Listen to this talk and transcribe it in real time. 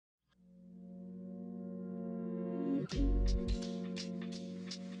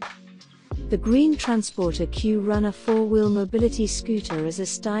The Green Transporter Q Runner 4-wheel mobility scooter is a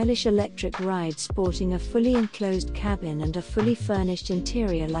stylish electric ride sporting a fully enclosed cabin and a fully furnished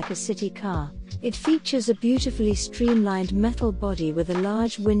interior like a city car. It features a beautifully streamlined metal body with a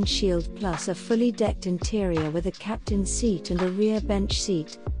large windshield plus a fully decked interior with a captain's seat and a rear bench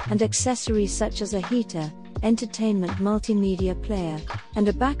seat, and accessories such as a heater, entertainment multimedia player, and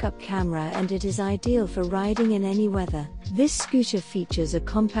a backup camera, and it is ideal for riding in any weather. This scooter features a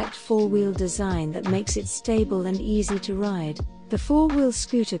compact four-wheel design that makes it stable and easy to ride. The four-wheel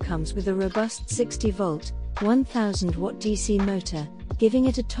scooter comes with a robust 60-volt, 1000-watt DC motor, giving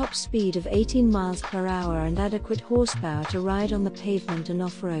it a top speed of 18 miles per hour and adequate horsepower to ride on the pavement and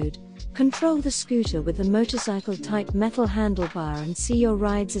off-road. Control the scooter with the motorcycle-type metal handlebar and see your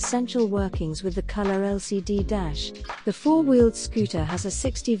ride's essential workings with the color LCD dash. The four-wheeled scooter has a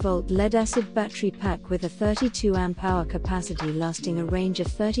 60-volt lead-acid battery pack with a 32 amp-hour capacity lasting a range of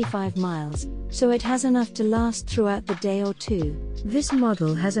 35 miles, so it has enough to last throughout the day or two. This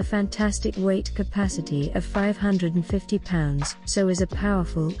model has a fantastic weight capacity of 550 pounds, so is a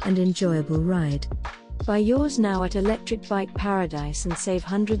powerful and enjoyable ride. Buy yours now at Electric Bike Paradise and save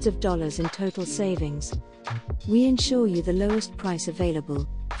hundreds of dollars in total savings. We ensure you the lowest price available,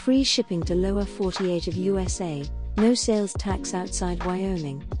 free shipping to lower 48 of USA, no sales tax outside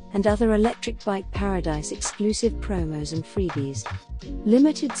Wyoming, and other Electric Bike Paradise exclusive promos and freebies.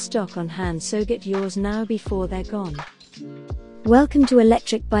 Limited stock on hand, so get yours now before they're gone. Welcome to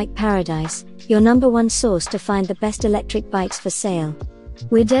Electric Bike Paradise, your #1 source to find the best electric bikes for sale.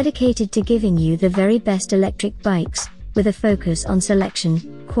 We're dedicated to giving you the very best electric bikes, with a focus on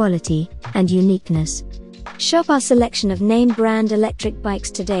selection, quality, and uniqueness. Shop our selection of name brand electric bikes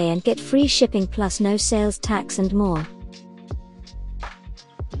today and get free shipping plus no sales tax and more.